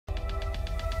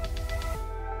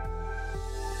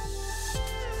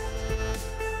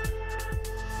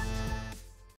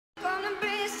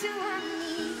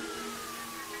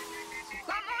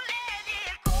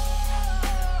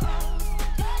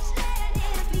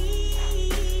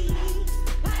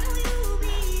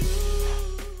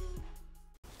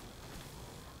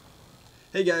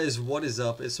Hey guys, what is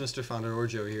up? It's Mr. Founder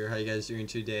Orjo here. How you guys doing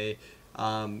today?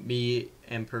 Me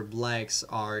and PerBlex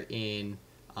are in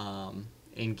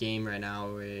game right now.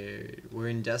 We're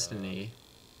in Destiny.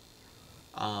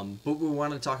 But we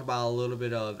want to talk about a little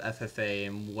bit of FFA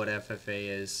and what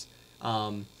FFA is.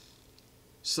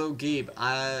 So Gabe,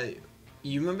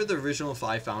 you remember the original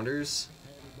 5 founders?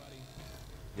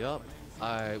 Yup.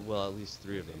 Well, at least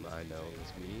 3 of them I know. It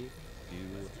was me, you,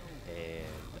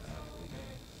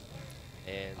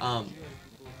 and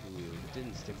who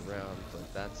didn't stick around, but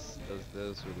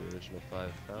those were the original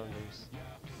 5 founders.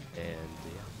 And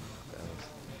yeah,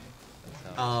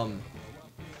 that's how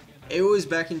it was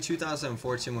back in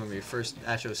 2014 when we first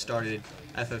actually started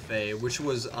FFA, which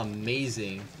was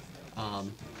amazing. I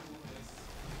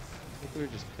think we were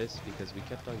just pissed because we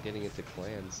kept on getting into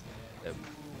clans that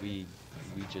we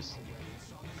just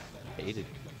hated.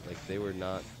 Like they were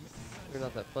not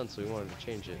that fun, so we wanted to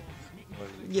change it.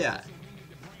 Yeah.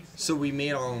 So we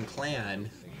made our own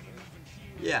clan.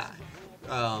 Yeah.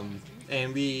 And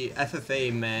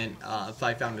FFA meant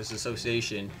 5 Founders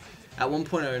Association. At one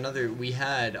point or another, we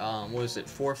had,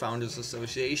 4 Founders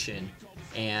Association,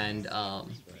 and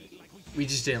we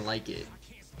just didn't like it.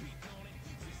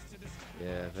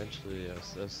 Yeah, eventually I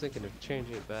was thinking of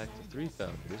changing it back to 3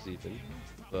 founders even,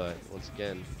 but once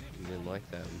again, we didn't like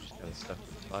that. We just kind of stuck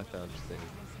with the 5 founders thing.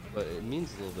 But it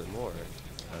means a little bit more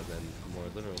than a more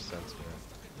literal sense where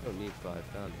you don't need 5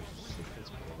 founders, it's just the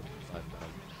principle of 5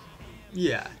 founders.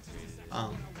 Yeah.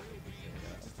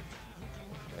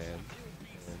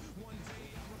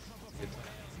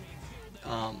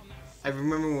 I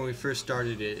remember when we first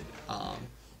started it,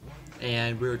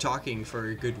 and we were talking for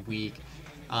a good week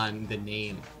on the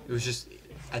name. It was just,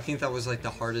 I think that was like the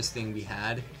hardest thing we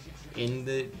had in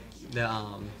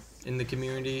the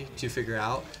community to figure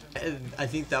out. I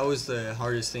think that was the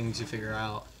hardest thing to figure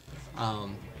out.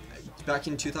 Back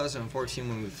in 2014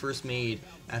 when we first made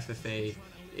FFA,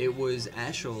 it was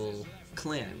actual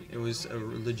clan. It was a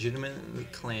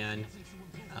legitimate clan.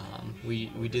 We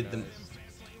did the.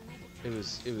 It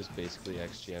was basically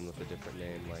XGN with a different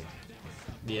name, like.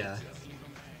 Yeah,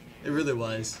 it really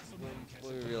was.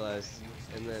 When we realized,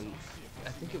 and then I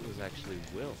think it was actually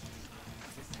Will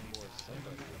or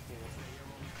somebody,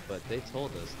 but they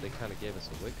told us, they kind of gave us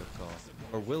a wake-up call,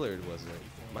 or Willard wasn't it?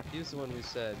 He was the one who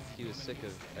said he was sick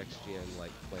of XGN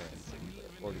like clans and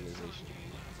the organization,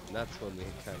 and that's when we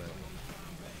kind of,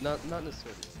 not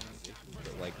necessarily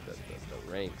but like the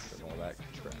ranks and all that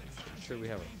trash. I'm sure we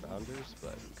have our founders,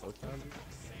 but co-founders,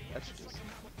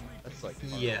 that's like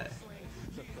fun. Yeah.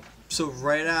 So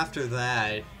right after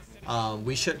that,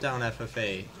 we shut down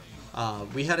FFA.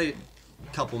 We had a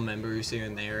couple members here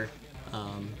and there,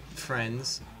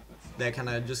 friends that kind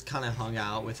of hung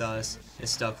out with us and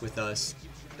stuck with us,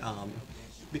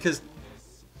 because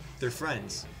they're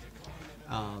friends.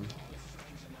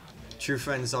 True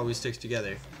friends always stick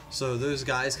together. So those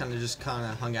guys kind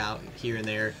of hung out here and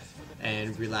there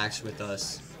and relaxed with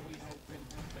us.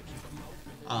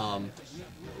 And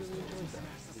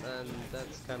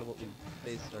that's kind of what we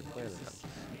based our clan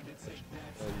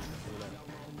on.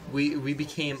 We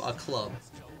became a club,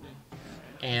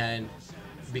 and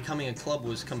becoming a club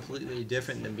was completely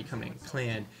different than becoming a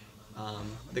clan.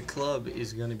 The club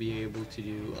is going to be able to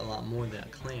do a lot more than a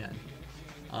clan.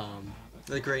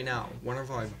 Like right now, one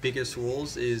of our biggest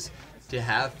roles is to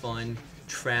have fun,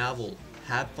 travel,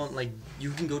 have fun. Like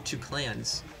you can go to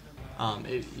clans,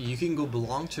 you can go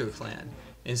belong to a clan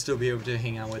and still be able to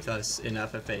hang out with us in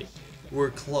FFA. We're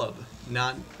a club,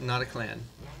 not a clan.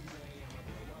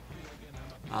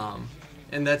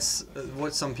 And that's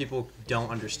what some people don't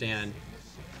understand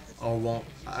or won't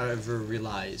ever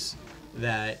realize,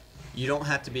 that you don't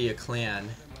have to be a clan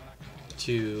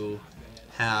to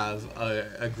have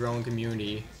a growing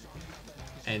community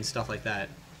and stuff like that.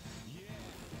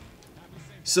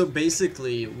 So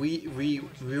basically, we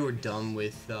were done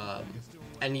with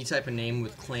any type of name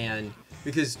with clan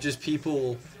because just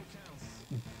people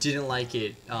didn't like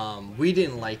it. We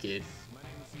didn't like it.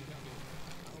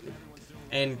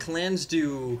 And clans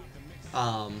do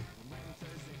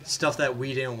stuff that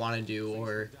we didn't want to do,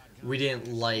 or we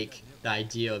didn't like the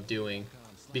idea of doing,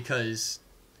 because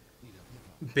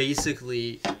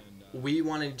basically we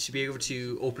wanted to be able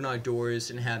to open our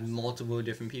doors and have multiple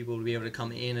different people to be able to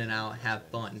come in and out, have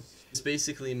fun. This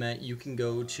basically meant you can be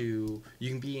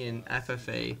in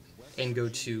FFA and go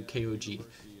to KOG.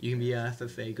 You can be in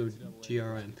FFA, go to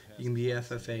GRM. You can be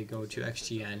FFA, go to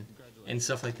XGN, and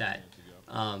stuff like that.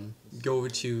 Go over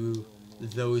to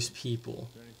those people,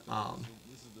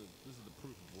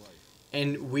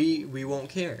 and we won't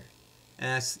care.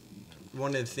 And that's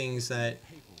one of the things that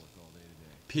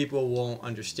people won't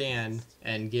understand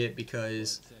and get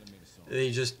because they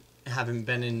just haven't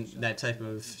been in that type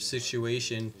of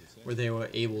situation where they were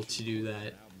able to do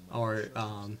that, or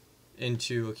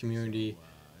into a community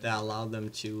that allowed them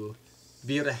to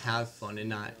be able to have fun and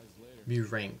not be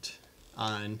ranked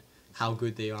on how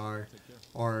good they are,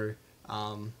 or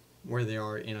where they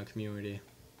are in a community.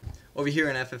 Over here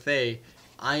in FFA,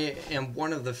 I am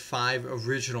one of the 5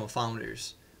 original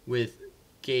founders, with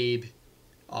Gabe,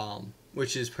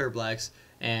 which is PerBlex,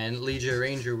 and Legia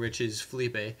Ranger, which is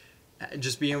Felipe.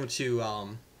 Just being able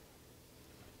to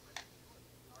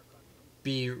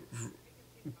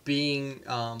being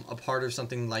a part of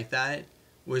something like that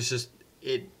was just,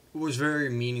 it was very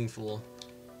meaningful,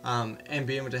 and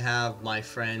being able to have my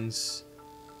friends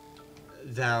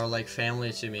that are like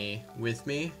family to me with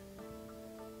me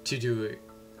to do it,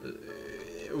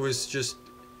 it was just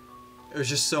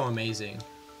so amazing.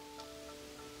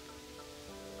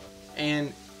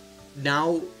 And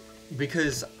now,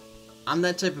 because I'm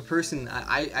that type of person,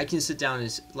 I can sit down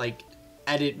and like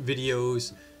edit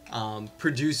videos,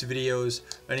 produce videos,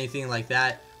 or anything like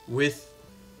that with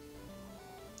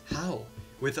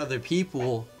other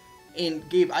people. And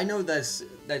Gabe, I know that's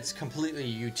completely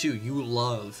you too. You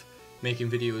love making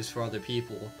videos for other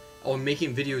people, or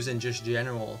making videos in just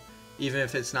general, even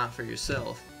if it's not for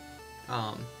yourself.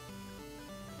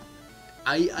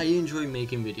 I enjoy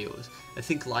making videos. I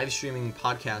think live streaming and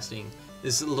podcasting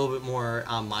is a little bit more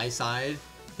on my side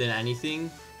than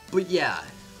anything. But yeah,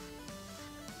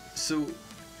 so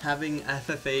having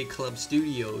FFA Club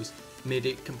Studios made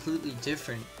it completely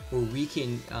different, where we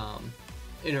can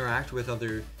interact with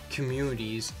other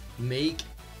communities, make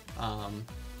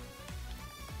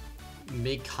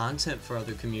content for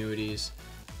other communities,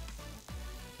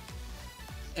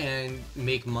 and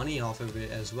make money off of it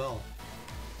as well.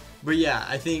 But yeah,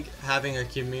 I think having a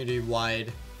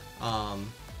community-wide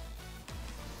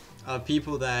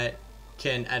people that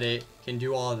can edit, can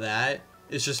do all of that,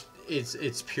 it's just,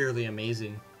 it's purely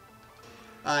amazing.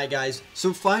 Alright guys,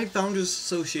 so 5 Founders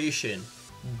Association.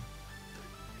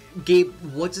 Gabe,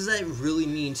 what does that really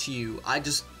mean to you?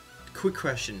 Quick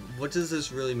question, what does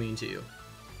this really mean to you?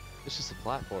 It's just a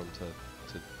platform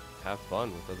to have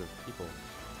fun with other people,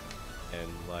 and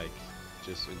like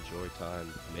just enjoy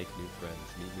time, make new friends,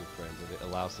 meet new friends, and it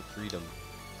allows the freedom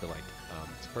to like,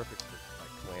 it's perfect for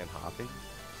like clan hopping,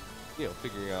 you know,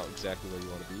 figuring out exactly where you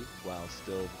want to be while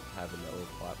still having that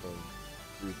little platform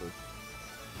group of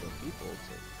people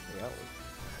to hang out with.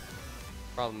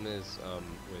 Problem is,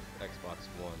 with Xbox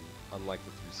One, unlike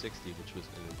the 360, which was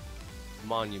a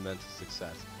monumental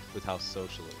success with how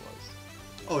social it was.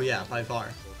 Oh yeah, by far.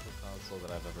 Social console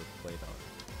that I've ever played on.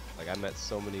 Like, I met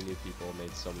so many new people,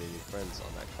 made so many new friends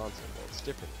on that console. Well, it's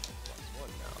different with Xbox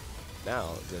One now.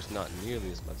 Now, there's not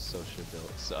nearly as much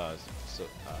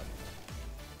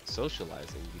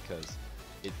socializing, because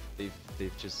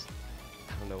they've just,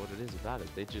 I don't know what it is about it.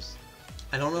 They just,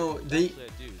 I don't know. Actually, I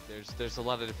do. There's a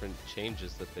lot of different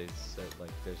changes that they said.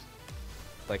 Like there's,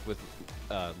 like with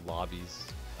lobbies,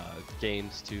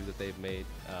 games too that they've made.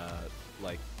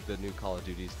 Like the new Call of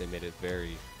Duties, they made it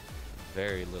very,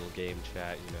 very little game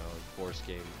chat. You know, forced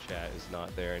game chat is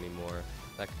not there anymore.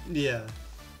 Yeah.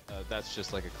 That's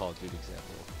just like a Call of Duty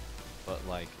example. But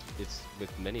like it's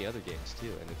with many other games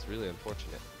too, and it's really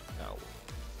unfortunate. Now,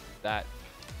 that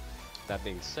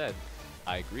being said,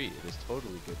 I agree. It is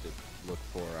totally good to look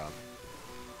for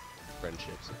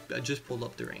friendships. I just pulled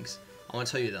up the ranks. I want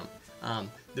to tell you them.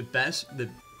 The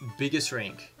biggest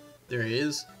rank there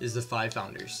is the 5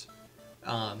 founders.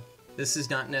 This is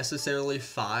not necessarily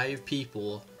 5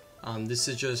 people. This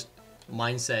is just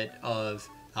mindset of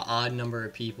an odd number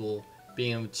of people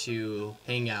being able to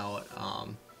hang out,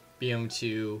 being able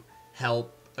to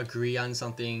help agree on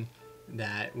something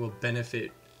that will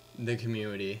benefit the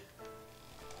community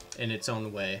in its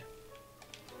own way.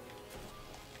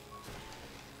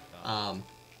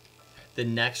 The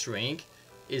next rank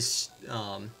is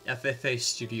FFA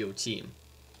Studio Team.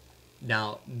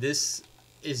 Now, this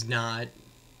is not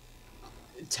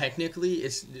technically,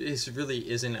 it really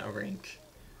isn't a rank.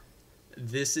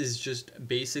 This is just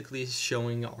basically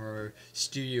showing our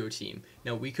studio team.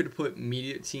 Now, we could put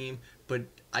media team, but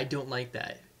I don't like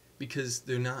that because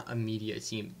they're not a media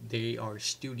team. They are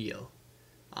studio,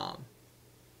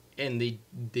 and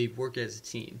they work as a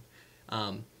team.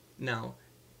 Now,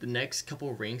 the next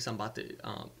couple ranks I'm about to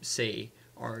say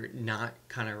are not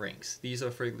kind of ranks. These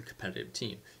are for the competitive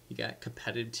team. You got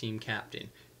competitive team captain,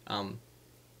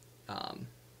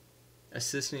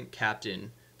 assistant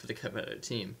captain for the competitive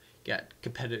team. You got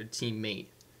competitive teammate,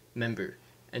 member,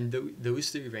 and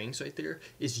those 3 ranks right there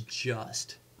is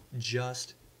just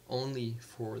only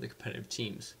for the competitive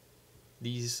teams.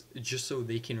 These just so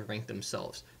they can rank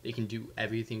themselves. They can do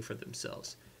everything for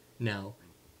themselves. Now,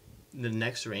 the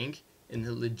next rank, and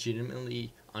the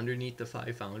legitimately underneath the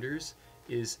 5 founders,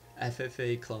 is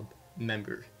FFA Club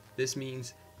member. This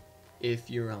means if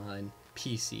you're on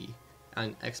PC,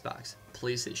 on Xbox,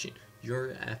 PlayStation,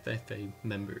 you're an FFA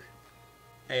member.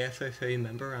 A FFA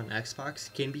member on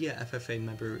Xbox can be a FFA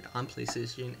member on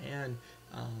PlayStation and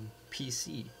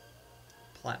PC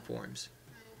platforms.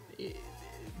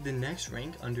 The next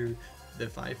rank under the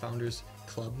 5 Founders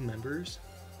Club members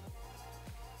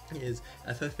is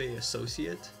FFA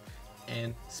Associate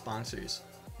and Sponsors.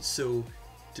 So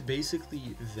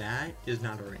basically that is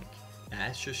not a rank.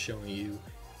 That's just showing you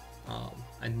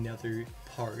another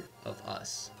part of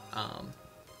us.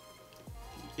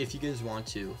 If you guys want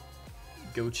to,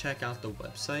 go check out the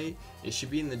website. It should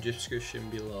be in the description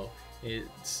below.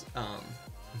 It's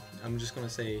I'm just gonna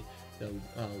say the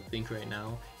link right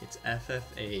now. It's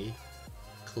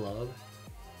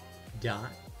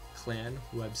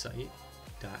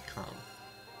ffaclub.clanwebsite.com.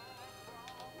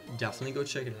 Definitely go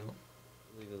check it out.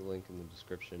 Leave a link in the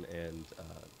description and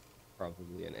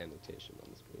probably an annotation on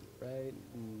the screen right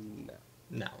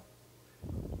now.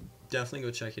 Definitely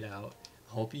go check it out.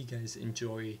 I hope you guys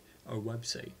enjoy our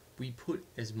website. We put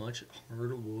as much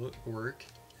hard work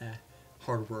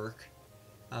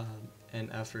and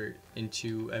effort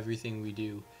into everything we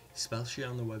do, especially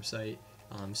on the website,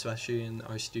 especially in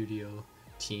our studio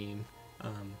team,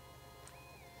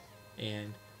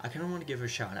 and I kind of want to give a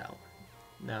shout out.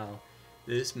 Now,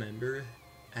 this member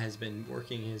has been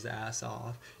working his ass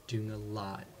off, doing a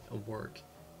lot of work.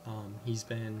 He's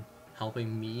been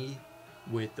helping me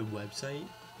with the website.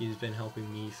 He's been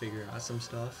helping me figure out some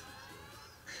stuff.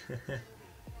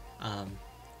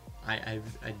 I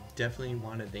definitely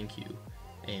want to thank you,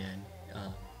 and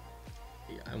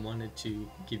I wanted to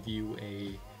give you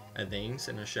a thanks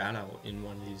and a shout out in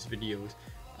one of these videos.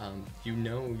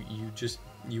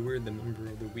 You were the member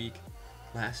of the week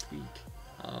last week.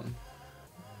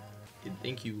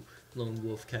 Thank you, Lone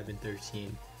Wolf Kevin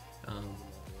 13.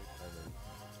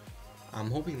 I'm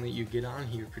hoping that you get on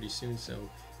here pretty soon so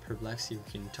PerBlex here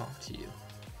can talk to you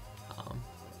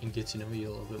and get to know you a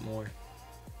little bit more.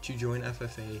 To join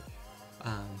FFA,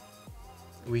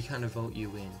 we kind of vote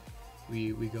you in.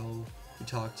 We go, we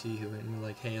talk to you, and we're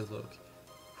like, hey, look,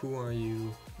 who are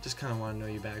you? Just kind of want to know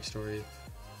your backstory.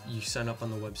 You sign up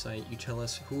on the website, you tell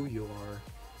us who you are,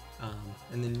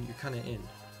 and then you're kind of in.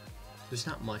 There's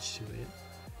not much to it.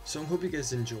 So I hope you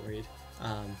guys enjoyed.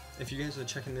 If you guys are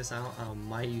checking this out on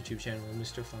my YouTube channel,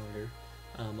 Mr. Founder,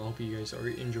 I hope you guys are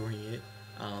enjoying it.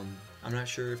 I'm not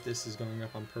sure if this is going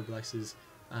up on PerBlex's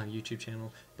YouTube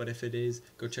channel, but if it is,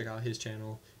 go check out his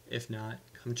channel. If not,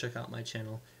 come check out my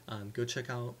channel. Go check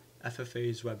out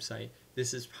FFA's website.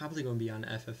 This is probably going to be on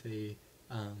FFA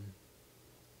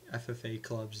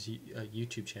Club's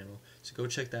YouTube channel, so go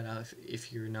check that out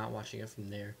if you're not watching it from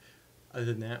there. Other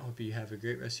than that, hope you have a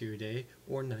great rest of your day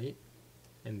or night,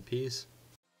 and peace.